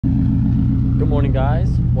Good morning, guys.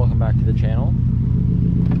 Welcome back to the channel.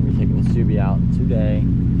 We're taking the Subi out today.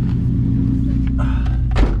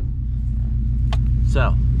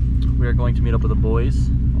 So, we are going to meet up with the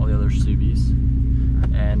boys, all the other Subis,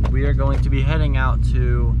 and we are going to be heading out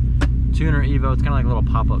to Tuner Evo. It's kind of like a little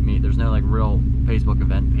pop-up meet. There's no like real Facebook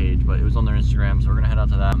event page, but it was on their Instagram, so we're gonna head out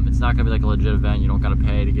to that. It's not gonna be like a legit event. You don't gotta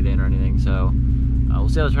pay to get in or anything. So we'll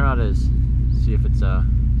see how the turnout is. See if it's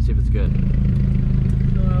good.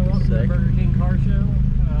 Sick. Burger King car show.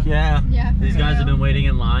 Yeah. These guys have been waiting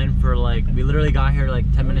in line for like, we literally got here like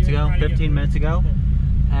 10 minutes ago, 15 minutes ago,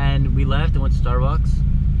 and we left and went to Starbucks,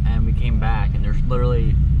 and we came back, and there's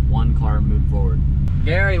literally one car moved forward.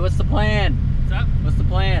 Gary, what's the plan? What's up? What's the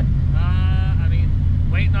plan? I mean,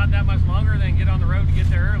 wait not that much longer, then get on the road to get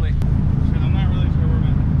there early. I'm not really sure where we're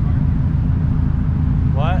going to park.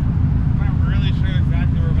 What? I'm not really sure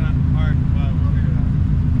exactly where we're going to park, but we'll figure it out.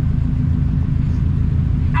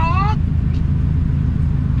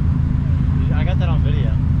 I got that on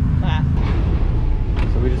video.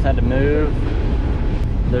 So we just had to move.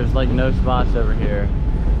 There's like no spots over here,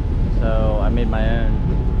 so I made my own.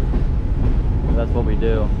 So that's what we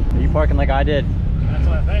do. Are you parking like I did? That's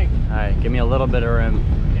what I think. All right, give me a little bit of room.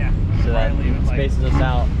 Yeah. So that spaces us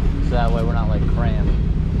out, so that way we're not like crammed.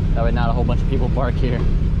 That way not a whole bunch of people park here.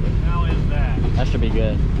 How is that? That should be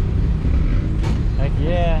good. Heck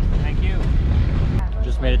yeah. Thank you.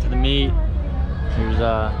 Just made it to the meet. There's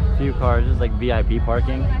a few cars, just like VIP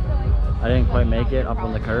parking. I didn't quite make it up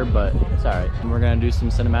on the curb, but it's all right. We're gonna do some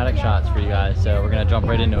cinematic shots for you guys, so we're gonna jump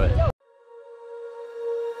right into it.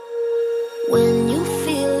 When you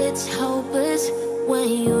feel it's hopeless, when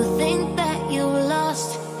you think that you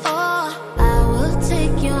lost, oh, I will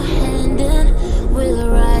take your hand and we'll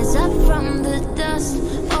rise up from the dust.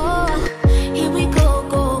 Oh, here we go,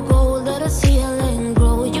 go, go, let us heal and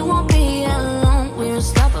grow. You won't be alone, we're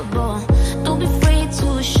unstoppable. Don't be afraid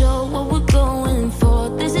to show what we're going for.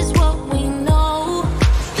 This is what we know.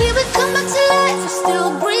 Here we come back to life, we're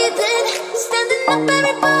still breathing. Standing up,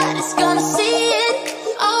 everybody's gonna see it.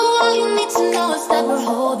 Oh, all you need to know is that we're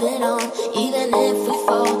holding on. Even if we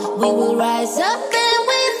fall, we will rise up and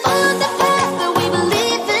we follow the path that we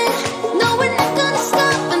believe in. No, we're not gonna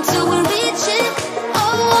stop until we reach it.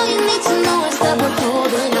 Oh, all you need to know is that we're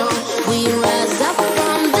holding on. We rise up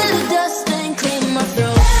from the dust and clean my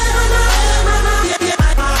throat.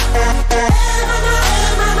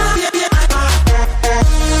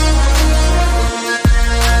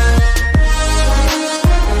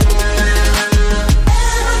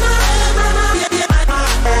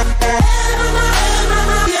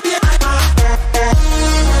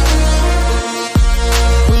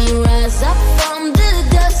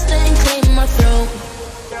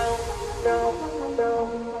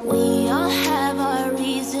 We all have our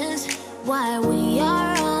reasons why we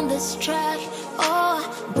are on this track. Oh,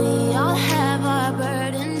 we all have our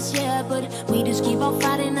burdens, yeah, but we just keep on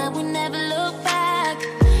fighting and we never look back.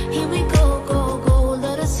 Here we go, go, go,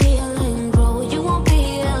 let us heal and grow. You won't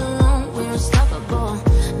be alone, we're unstoppable.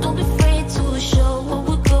 Don't be afraid to show what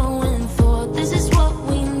we're going for. This is what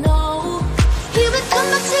we know. Here we come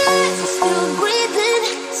back to life, we're still breathing.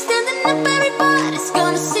 Standing up, everybody's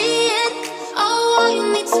gonna see it. Oh, all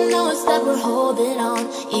you need to know is that we're holding on.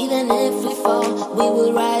 Even if we fall, we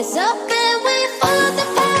will rise up and we follow the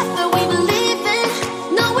path that we believe in.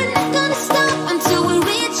 No, we're not gonna stop until we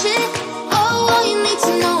reach it. Oh, all you need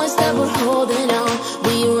to know is that we're holding on.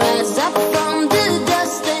 We rise up from the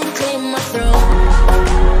dust and clear my throat.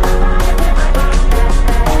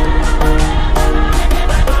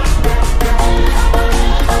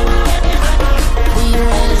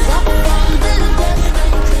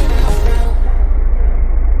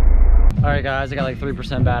 Alright guys, I got like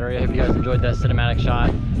 3% battery. I hope you guys enjoyed that cinematic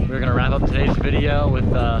shot. We're gonna wrap up today's video with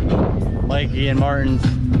Mikey and Martin's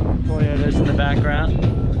Toyotas in the background.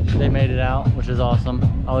 They made it out, which is awesome.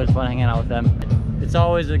 Always fun hanging out with them. It's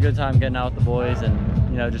always a good time getting out with the boys and,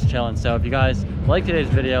 you know, just chilling. So if you guys like today's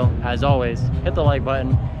video, as always, hit the like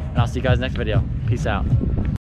button, and I'll see you guys next video. Peace out.